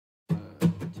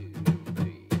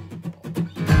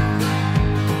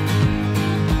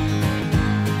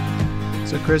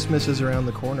So Christmas is around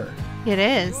the corner. It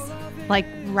is. Like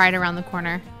right around the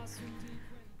corner.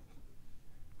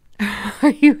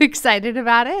 Are you excited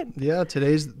about it? Yeah,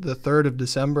 today's the 3rd of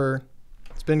December.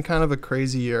 It's been kind of a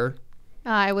crazy year.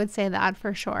 I would say that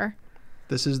for sure.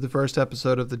 This is the first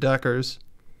episode of The Deckers.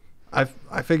 I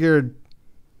figured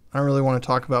I don't really want to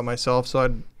talk about myself,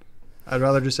 so I'd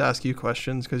rather just ask you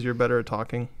questions because you're better at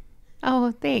talking.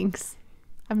 Oh, thanks.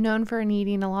 I'm known for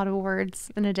needing a lot of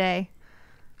words in a day.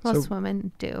 Most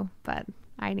women do, but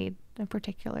I need a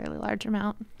particularly large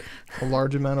amount. A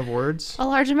large amount of words? A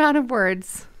large amount of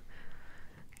words.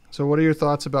 So what are your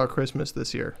thoughts about Christmas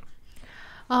this year?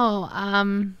 Oh,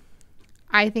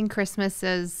 I think Christmas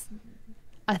is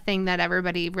a thing that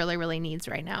everybody really, really needs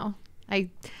right now. I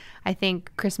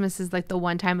think Christmas is like the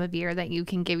one time of year that you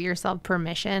can give yourself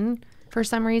permission for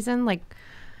some reason. Like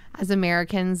as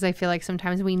Americans, I feel like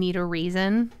sometimes we need a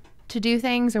reason to do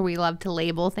things, or we love to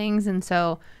label things. And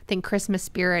so I think Christmas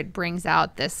spirit brings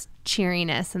out this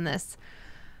cheeriness and this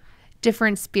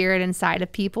different spirit inside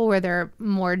of people where they're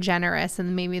more generous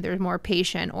and maybe they're more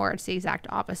patient, or it's the exact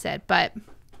opposite. But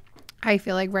I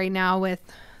feel like right now with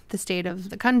the state of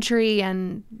the country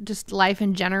and just life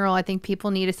in general, I think people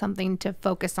need something to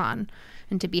focus on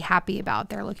and to be happy about.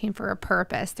 They're looking for a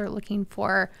purpose. They're looking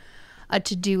for a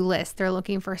to-do list. They're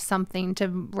looking for something to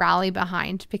rally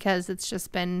behind, because it's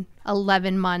just been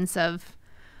 11 months of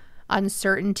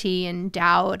uncertainty and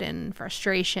doubt and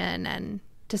frustration and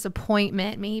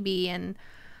disappointment maybe, and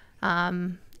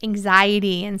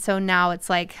anxiety. And so now it's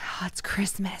like, oh, it's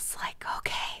Christmas. Like,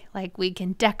 okay, like we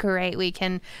can decorate, we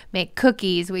can make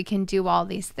cookies, we can do all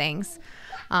these things.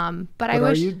 But I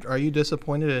wish. Are you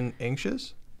disappointed and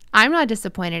anxious? I'm not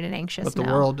disappointed and anxious. But the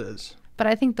no. world is. But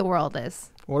I think the world is.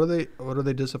 What are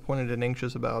they disappointed and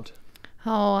anxious about?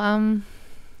 Oh,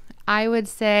 I would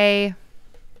say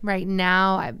right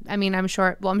now, I mean, I'm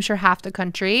sure half the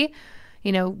country,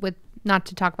 with not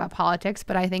to talk about politics,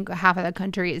 but I think half of the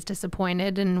country is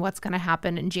disappointed in what's going to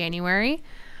happen in January.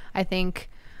 I think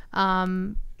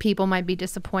people might be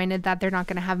disappointed that they're not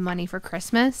going to have money for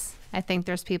Christmas. I think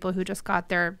there's people who just got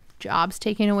their jobs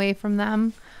taken away from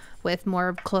them with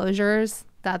more closures,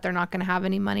 that they're not going to have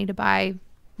any money to buy,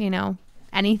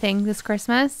 anything this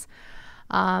Christmas.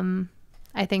 I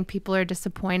think people are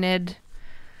disappointed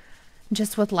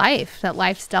just with life, that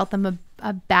life's dealt them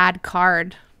a bad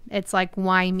card. It's like,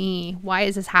 why me? Why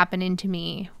is this happening to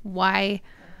me? Why?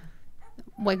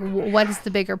 Like, what is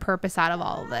the bigger purpose out of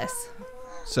all of this?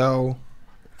 So,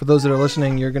 for those that are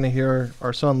listening, you're going to hear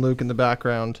our son Luke in the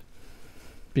background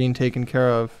being taken care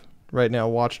of right now,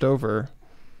 watched over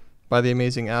by the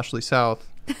amazing Ashley South.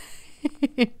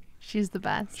 She's the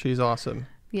best. She's awesome.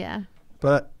 Yeah.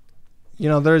 But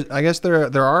I guess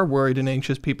there are worried and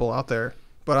anxious people out there.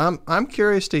 But I'm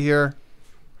curious to hear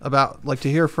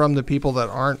from the people that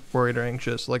aren't worried or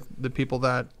anxious, like the people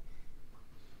that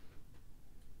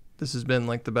this has been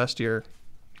like the best year.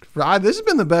 This has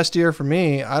been the best year for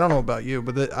me. I don't know about you,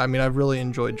 but I've really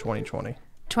enjoyed 2020.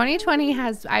 2020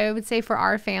 has, I would say, for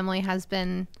our family has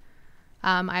been.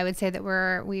 I would say that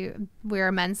we're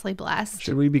immensely blessed.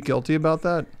 Should we be guilty about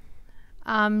that?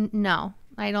 No,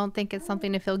 I don't think it's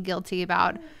something to feel guilty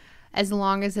about, as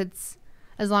long as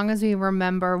we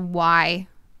remember why,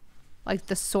 like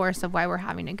the source of why we're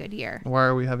having a good year. Why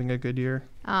are we having a good year?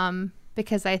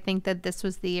 Because I think that this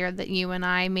was the year that you and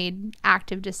I made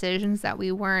active decisions that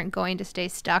we weren't going to stay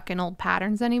stuck in old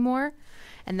patterns anymore,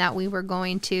 and that we were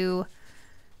going to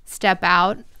step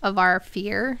out of our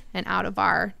fear and out of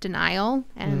our denial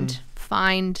and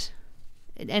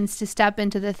to step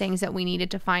into the things that we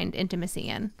needed to find intimacy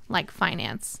in, like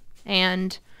finance.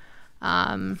 And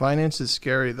finance is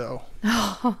scary though.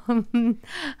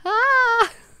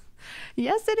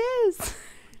 Yes, it is.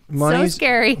 Money's so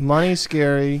scary. Money's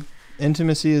scary.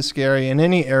 Intimacy is scary in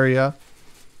any area,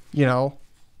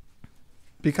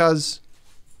 because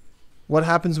what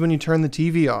happens when you turn the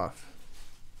TV off?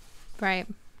 Right.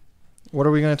 What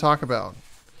are we going to talk about?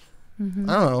 Mm-hmm.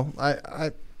 I don't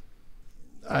know.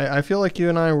 I feel like you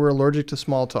and I were allergic to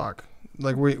small talk.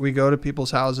 Like we go to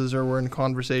people's houses, or we're in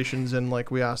conversations, and like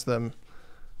we ask them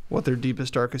what their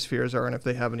deepest, darkest fears are and if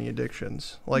they have any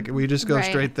addictions. Like we just go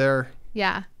straight there.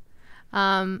 Yeah.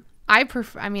 I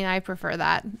prefer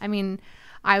that. I mean,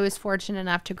 I was fortunate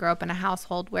enough to grow up in a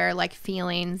household where like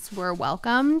feelings were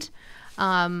welcomed.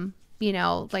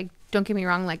 Like, don't get me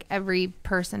wrong, like every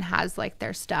person has like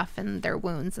their stuff and their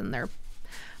wounds and their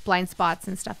blind spots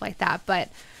and stuff like that. But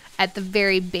at the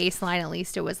very baseline, at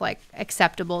least, it was like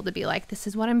acceptable to be like, this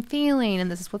is what I'm feeling and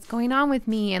this is what's going on with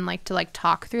me, and like to like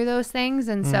talk through those things.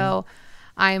 And so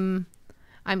I'm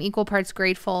I'm equal parts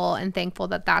grateful and thankful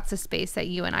that that's a space that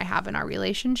you and I have in our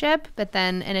relationship. But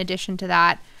then in addition to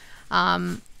that,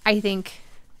 I think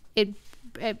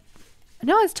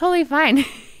no, it's totally fine.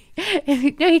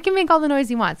 No, he can make all the noise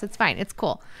he wants. It's fine. It's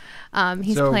cool.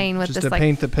 He's playing with just this, to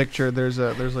paint the picture, there's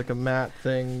like a mat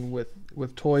thing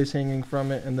with toys hanging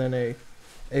from it, and then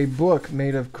a book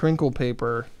made of crinkle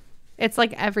paper. It's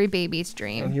like every baby's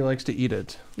dream. And he likes to eat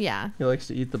it. Yeah. He likes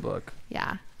to eat the book.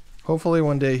 Yeah. Hopefully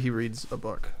one day he reads a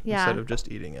book Yeah. instead of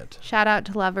just eating it. Shout out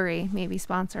to Lovery. Maybe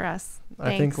sponsor us.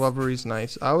 I think Lovery's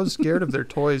nice. I was scared of their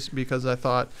toys because I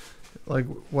thought, like,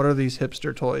 what are these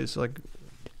hipster toys? Like,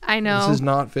 I know. this is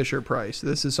not Fisher Price.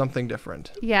 This is something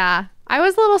different. Yeah. I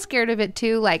was a little scared of it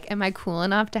too. Like, am I cool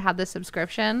enough to have the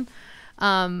subscription?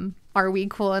 Are we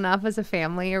cool enough as a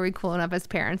family? Are we cool enough as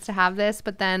parents to have this?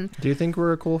 But then, Do you think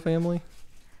we're a cool family?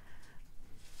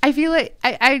 I feel like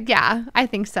yeah, I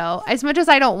think so. As much as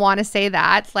I don't want to say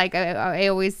that, like I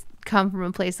always come from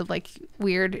a place of like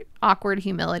weird, awkward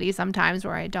humility sometimes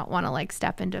where I don't want to like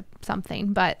step into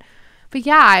something. But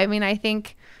yeah, I mean, I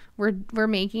think we're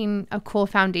making a cool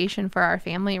foundation for our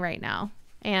family right now.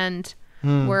 And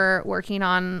we're working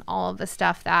on all of the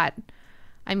stuff that,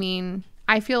 I mean,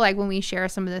 I feel like when we share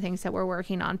some of the things that we're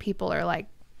working on, people are like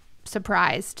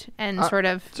surprised and sort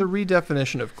of. It's a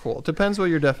redefinition of cool. It depends what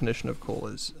your definition of cool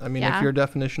is. I mean, Yeah. if your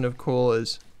definition of cool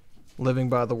is living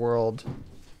by the world.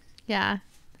 Yeah.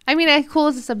 I mean, cool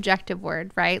is a subjective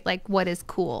word, right? Like, what is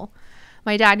cool?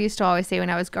 My dad used to always say when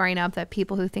I was growing up that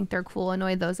people who think they're cool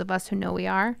annoy those of us who know we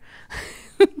are.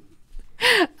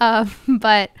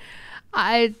 But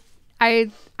I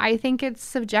think it's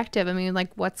subjective. I mean,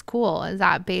 like, what's cool? Is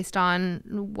that based on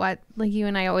what, like, you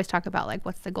and I always talk about, like,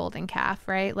 what's the golden calf,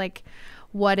 right? Like,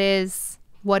 what is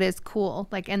cool?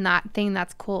 Like, and that thing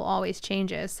that's cool always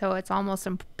changes. So it's almost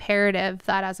imperative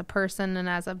that as a person and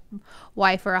as a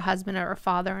wife or a husband or a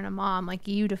father and a mom, like,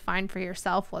 you define for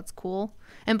yourself what's cool.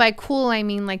 And by cool, I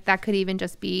mean, like, that could even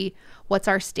just be what's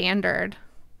our standard.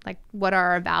 Like, what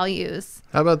are our values?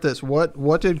 How about this?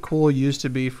 What did cool used to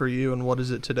be for you, and what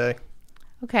is it today?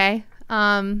 Okay.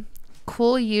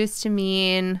 Cool used to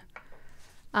mean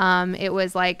it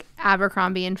was like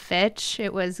Abercrombie and Fitch.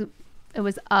 It was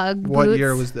UGG What boots.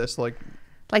 year was this? Like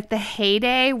the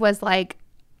heyday was like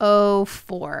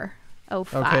 04,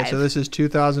 05. Okay, so this is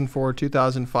 2004,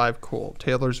 2005 cool.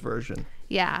 Taylor's version.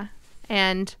 Yeah.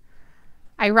 And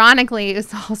ironically,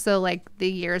 it's also like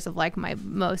the years of like my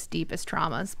most deepest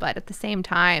traumas, but at the same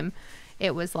time,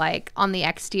 it was like on the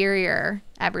exterior,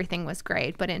 everything was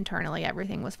great, but internally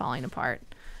everything was falling apart.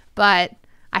 But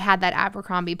I had that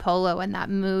Abercrombie polo and that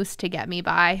moose to get me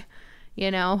by, you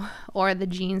know, or the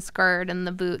jean skirt and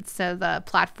the boots, so the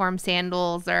platform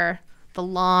sandals, or the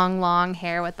long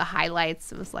hair with the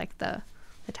highlights. It was like the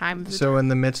time. So in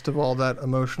the midst of all that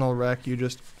emotional wreck, you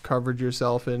just covered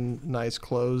yourself in nice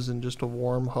clothes and just a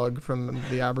warm hug from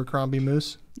the Abercrombie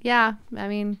moose? Yeah, I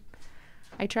mean,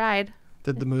 I tried.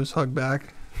 Did the moose hug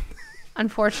back?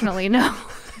 Unfortunately, no.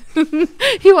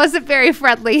 He wasn't very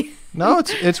friendly. No,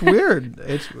 it's weird.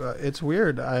 It's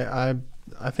weird. I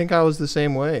think I was the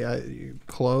same way.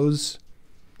 Clothes,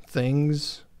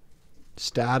 things,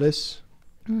 status.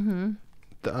 Mm-hmm.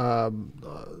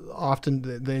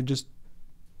 Often they just,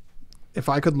 if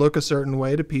I could look a certain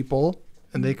way to people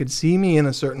and they could see me in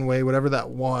a certain way, whatever that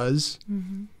was,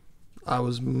 I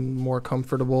was more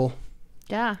comfortable.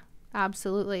 Yeah,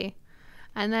 absolutely.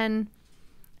 And then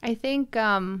I think,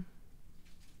 yeah,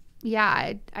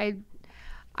 I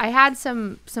had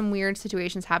some weird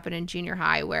situations happen in junior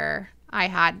high where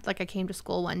I came to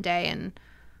school one day and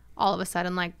all of a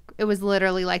sudden, like, it was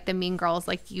literally like the Mean Girls,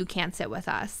 like, you can't sit with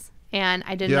us. And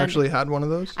I didn't. You actually had one of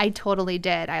those? I totally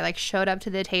did. I like showed up to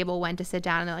the table, went to sit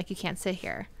down, and they're like, you can't sit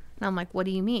here. And I'm like, what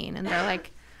do you mean? And they're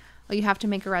like, well, you have to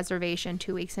make a reservation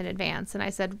 2 weeks in advance. And I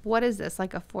said, what is this,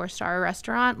 like a 4-star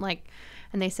restaurant? Like,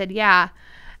 and they said, yeah.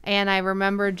 And I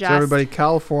remember just. So everybody,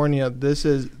 California, this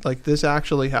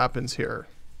actually happens here.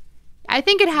 I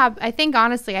think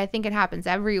honestly, I think it happens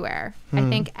everywhere. I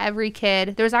think every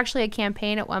kid, there was actually a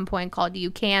campaign at one point called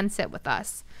You Can Sit With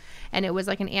Us. And it was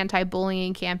like an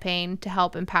anti-bullying campaign to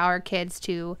help empower kids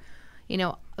to, you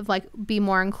know, like be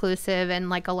more inclusive and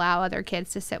like allow other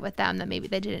kids to sit with them that maybe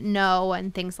they didn't know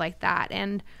and things like that.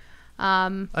 And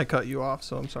I cut you off,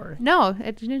 so I'm sorry. No,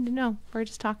 we're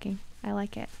just talking. I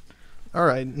like it. All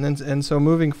right. And so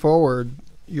moving forward,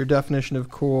 your definition of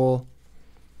cool,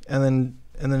 and then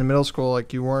in middle school,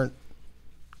 like, you weren't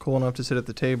cool enough to sit at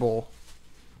the table,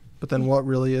 but then what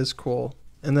really is cool?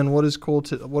 And then what is cool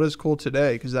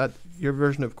today? Because that your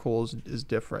version of cool is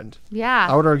different. Yeah.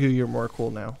 I would argue you're more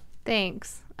cool now.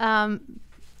 Thanks.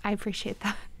 I appreciate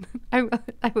that.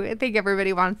 I think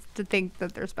everybody wants to think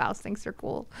that their spouse thinks they're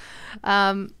cool.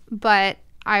 But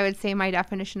I would say my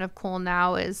definition of cool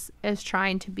now is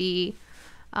trying to be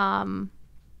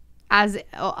as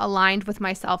aligned with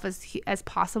myself as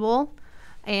possible,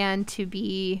 and to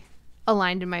be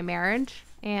aligned in my marriage,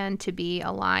 and to be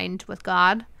aligned with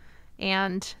God,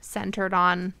 and centered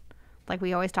on, like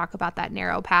we always talk about, that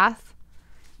narrow path,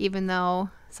 even though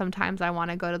sometimes I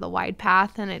want to go to the wide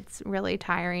path and it's really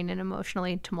tiring and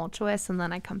emotionally tumultuous. And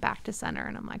then I come back to center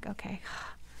and I'm like, okay,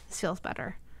 this feels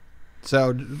better.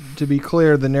 So to be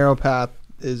clear, the narrow path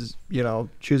is,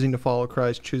 choosing to follow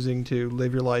Christ, choosing to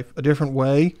live your life a different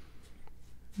way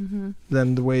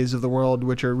than the ways of the world,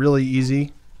 which are really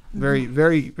easy, very,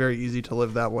 very, very easy to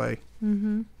live that way.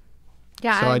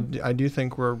 Yeah. So I do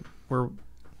think we're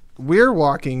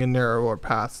walking a narrower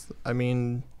path. I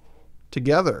mean,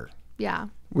 together. Yeah.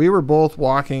 We were both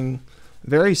walking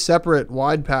very separate,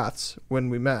 wide paths when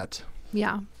we met.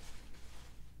 Yeah.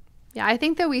 Yeah, I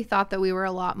think that we thought that we were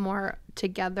a lot more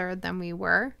together than we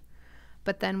were.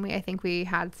 But then I think we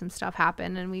had some stuff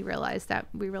happen and we realized that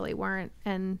we really weren't.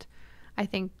 And I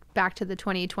think back to the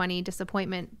 2020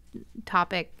 disappointment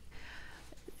topic,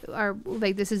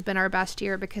 this has been our best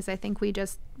year, because I think we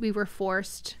were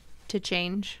forced to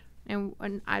change. And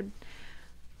I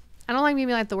don't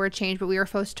like the word change, but we were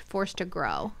forced to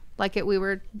grow.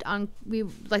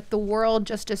 The world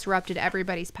just disrupted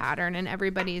everybody's pattern and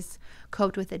everybody's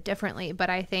coped with it differently. But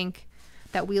I think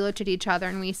that we looked at each other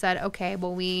and we said, okay,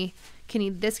 well,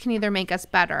 this can either make us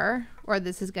better, or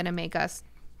this is going to make us,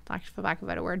 for lack of a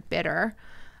better word, bitter.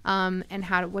 And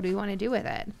what do we want to do with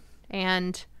it?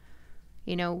 And,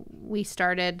 we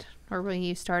started a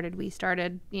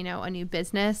new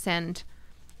business, and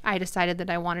I decided that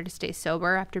I wanted to stay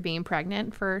sober after being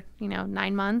pregnant for,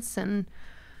 9 months. And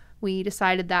we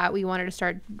decided that we wanted to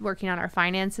start working on our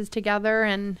finances together.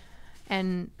 And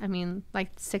I mean,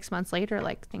 6 months later,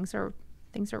 things are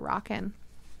rocking.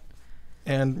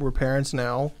 And we're parents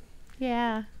now.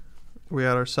 Yeah. We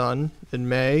had our son in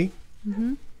May.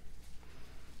 Mm-hmm.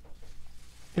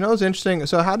 It's interesting.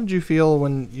 So how did you feel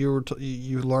when you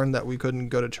learned that we couldn't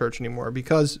go to church anymore?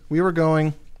 Because we were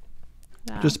going,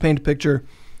 just to paint a picture,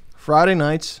 Friday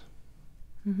nights,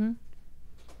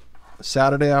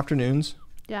 Saturday afternoons.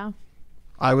 Yeah.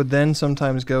 I would then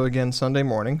sometimes go again Sunday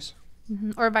mornings.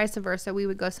 Or vice versa. We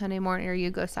would go Sunday morning, or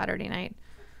you go Saturday night.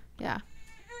 Yeah.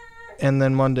 And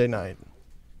then Monday night.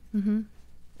 And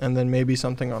then maybe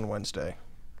something on Wednesday.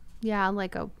 Yeah,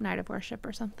 like a night of worship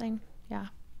or something. Yeah.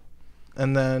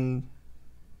 And then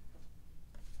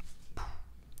I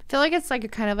feel like it's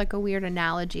a weird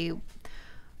analogy.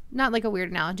 Not like a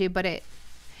weird analogy, but it,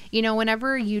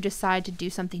 whenever you decide to do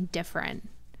something different,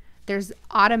 there's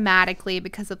automatically,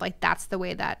 because of that's the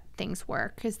way that things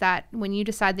work, is that when you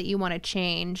decide that you want to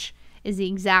change is the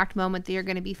exact moment that you're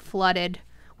going to be flooded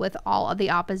with all of the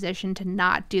opposition to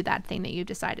not do that thing that you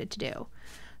decided to do.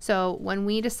 So when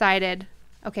we decided,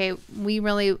 okay,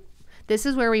 this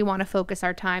is where we want to focus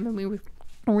our time, and we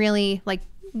really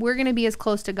we're going to be as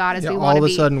close to God as we want to be. All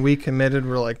of a sudden we committed.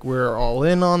 We're all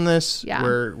in on this. Yeah.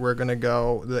 We're going to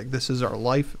go, this is our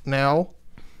life now.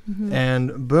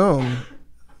 And boom,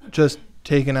 just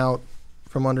taken out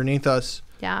from underneath us.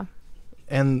 Yeah.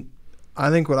 And I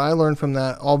think what I learned from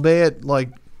that, albeit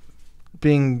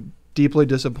being deeply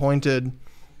disappointed,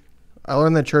 I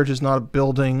learned that church is not a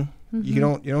building. You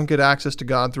don't get access to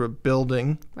God through a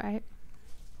building. Right.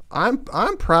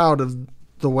 I'm proud of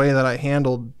the way that I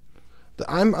handled.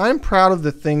 I'm proud of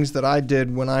the things that I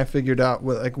did when I figured out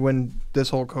when this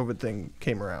whole COVID thing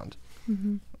came around.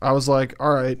 I was like,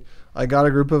 all right, I got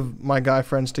a group of my guy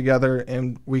friends together,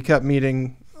 and we kept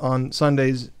meeting on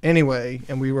Sundays anyway,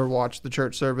 and we watched the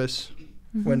church service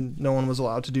when no one was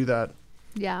allowed to do that.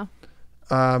 Yeah.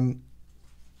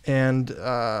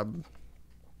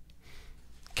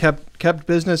 Kept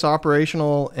business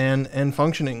operational and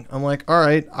functioning. I'm like, all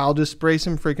right, I'll just spray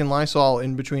some freaking Lysol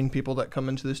in between people that come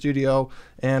into the studio,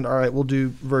 and all right, we'll do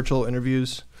virtual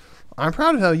interviews. I'm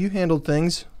proud of how you handled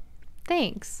things.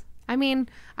 Thanks. I mean,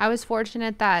 I was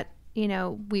fortunate that,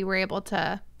 we were able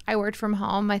to, I worked from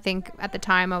home. I think at the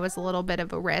time I was a little bit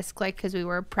of a risk, because we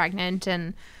were pregnant,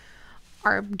 and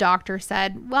our doctor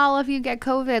said, well, if you get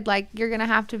COVID, you're going to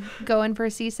have to go in for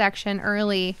a C-section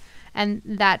early. And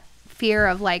that fear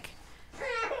of Bubs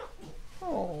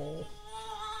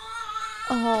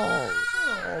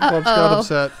got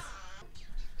upset.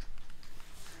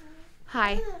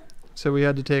 Hi. So we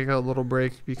had to take a little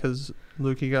break because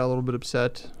Lukey got a little bit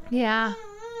upset. Yeah.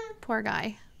 Poor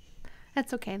guy.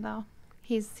 That's okay though.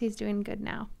 He's doing good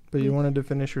now. But you wanted to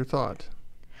finish your thought.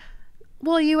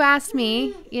 Well, you asked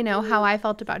me, how I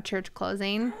felt about church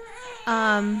closing.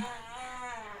 I'm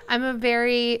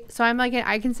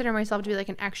I consider myself to be like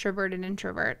an extroverted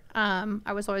introvert.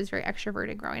 I was always very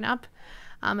extroverted growing up.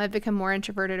 I've become more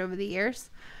introverted over the years.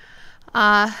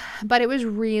 But it was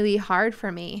really hard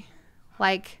for me,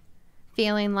 like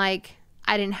feeling like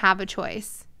I didn't have a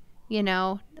choice,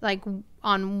 like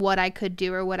on what I could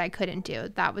do or what I couldn't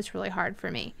do. That was really hard for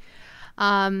me.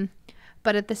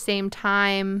 But at the same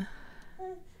time,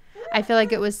 I feel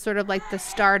like it was sort of like the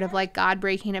start of like God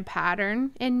breaking a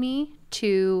pattern in me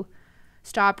to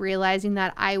stop realizing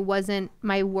that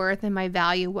my worth and my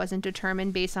value wasn't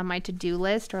determined based on my to-do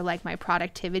list or like my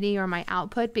productivity or my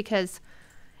output, because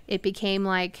it became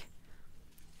like,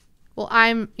 well,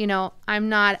 I'm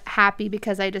not happy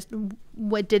because I just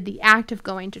did the act of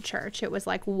going to church. It was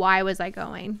like, why was I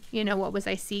going? What was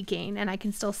I seeking? And I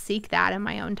can still seek that in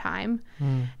my own time.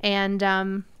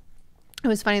 And it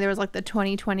was funny. There was like the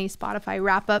 2020 Spotify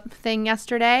wrap up thing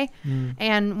yesterday.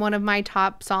 And one of my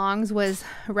top songs was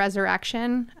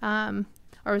Resurrection, or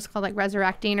it was called like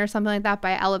Resurrecting or something like that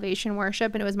by Elevation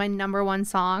Worship. And it was my number one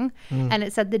song. And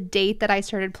it said the date that I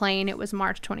started playing, it was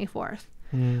March 24th,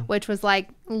 which was like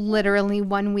literally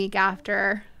 1 week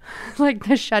after like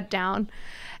the shutdown.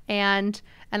 And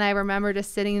I remember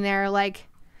just sitting there like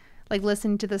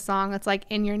listening to the song. It's like,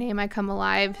 in your name I come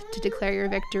alive to declare your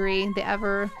victory.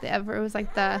 It was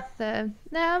like the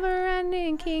never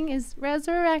ending King is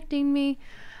resurrecting me.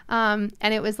 And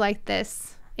it was like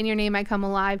this, in your name I come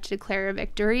alive to declare your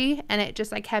victory. And it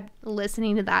just, I kept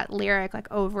listening to that lyric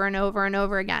like over and over and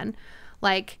over again.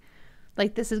 Like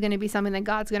this is going to be something that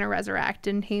God's going to resurrect,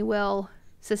 and he will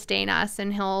sustain us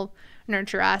and he'll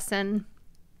nurture us. And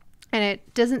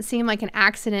it doesn't seem like an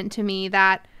accident to me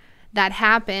that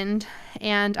happened.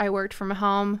 And I worked from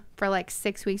home for like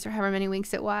 6 weeks or however many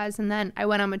weeks it was. And then I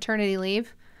went on maternity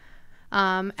leave.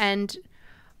 And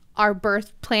our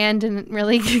birth plan didn't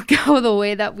really go the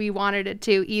way that we wanted it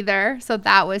to either. So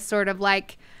that was sort of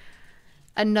like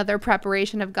another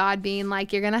preparation of God being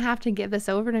like, you're going to have to give this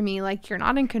over to me. Like, you're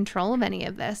not in control of any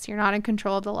of this. You're not in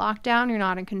control of the lockdown. You're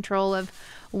not in control of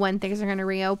when things are going to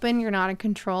reopen. You're not in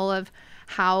control of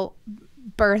how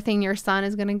birthing your son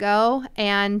is going to go.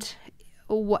 And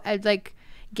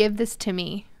give this to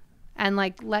me, and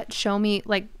like let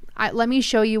me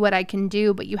show you what I can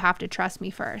do, but you have to trust me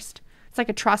first. It's like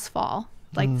a trust fall,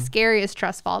 like the scariest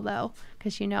trust fall though,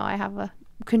 because I have a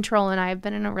control, and I have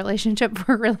been in a relationship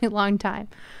for a really long time.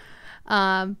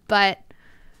 But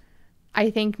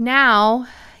I think now,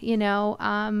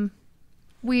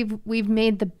 we've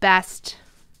made the best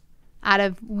out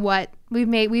of what we've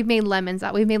made. We've made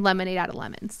lemonade out of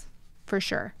lemons, for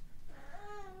sure.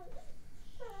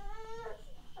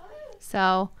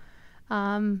 So,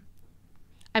 I'm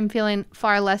feeling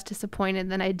far less disappointed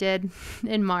than I did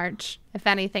in March. If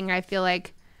anything, I feel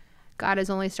like God has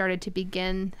only started to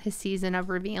begin his season of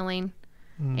revealing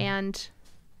and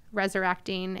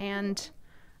resurrecting. And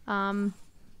I'm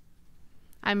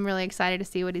really excited to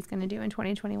see what he's going to do in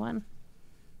 2021.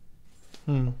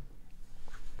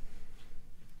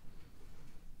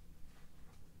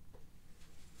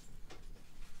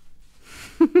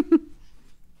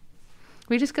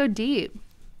 We just go deep.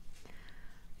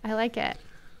 I like it.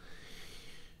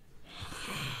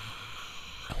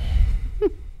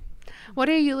 What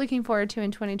are you looking forward to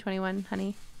in 2021,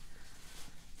 honey?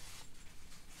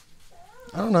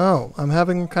 I don't know. I'm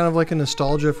having kind of like a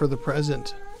nostalgia for the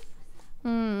present.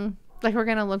 Like we're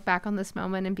going to look back on this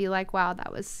moment and be like, wow,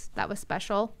 that was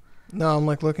special. No, I'm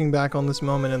like looking back on this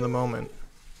moment in the moment.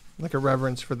 Like a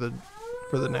reverence for the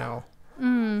now.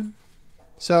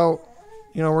 So,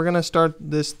 we're going to start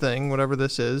this thing, whatever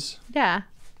this is. Yeah.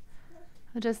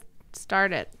 I'll just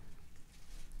start it.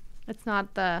 It's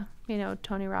not the,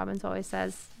 Tony Robbins always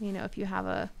says, if you have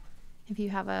a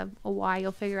why,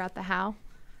 you'll figure out the how.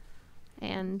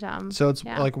 And so it's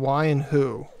like why and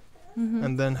who,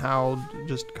 and then how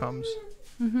just comes.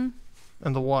 And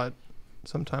the what.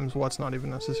 Sometimes what's not even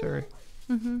necessary.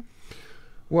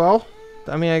 Well,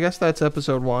 I guess that's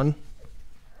episode 1.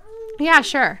 Yeah,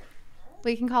 sure.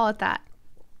 We can call it that.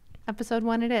 Episode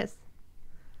 1 it is.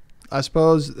 I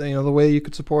suppose, the way you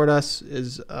could support us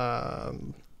is,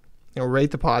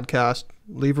 rate the podcast,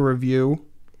 leave a review,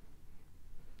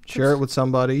 share it with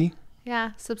somebody.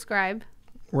 Yeah, subscribe.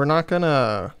 We're not going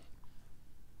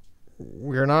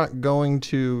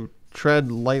to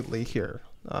tread lightly here.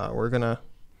 We're going to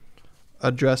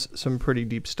address some pretty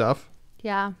deep stuff.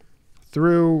 Yeah.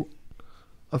 Through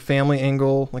a family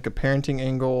angle, like a parenting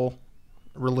angle,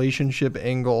 relationship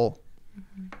angle,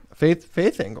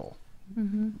 faith angle.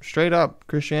 Straight up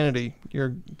Christianity.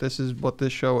 This is what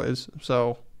this show is.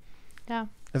 So Yeah.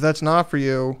 If that's not for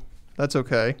you, that's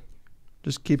okay.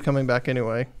 Just keep coming back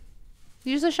anyway.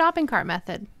 Use the shopping cart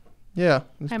method. Yeah,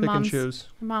 just My pick and mom's- choose.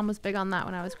 My mom was big on that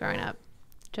when I was growing up.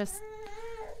 Just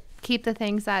keep the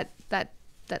things that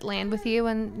land with you,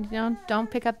 and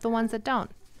don't pick up the ones that don't.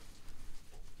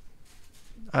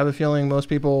 I have a feeling most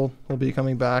people will be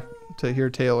coming back to hear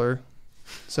Taylor.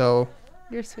 So,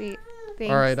 You're sweet. Thanks.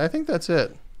 all right, I think that's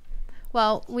it.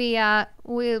 Well, we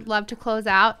love to close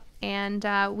out, and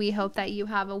we hope that you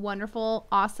have a wonderful,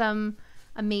 awesome,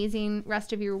 amazing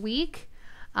rest of your week.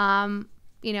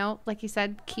 Like you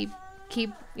said,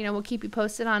 we'll keep you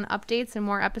posted on updates and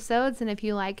more episodes. And if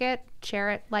you like it,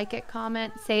 share it, like it,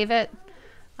 comment, save it.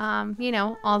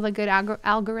 All the good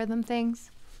algorithm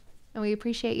things. And we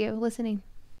appreciate you listening.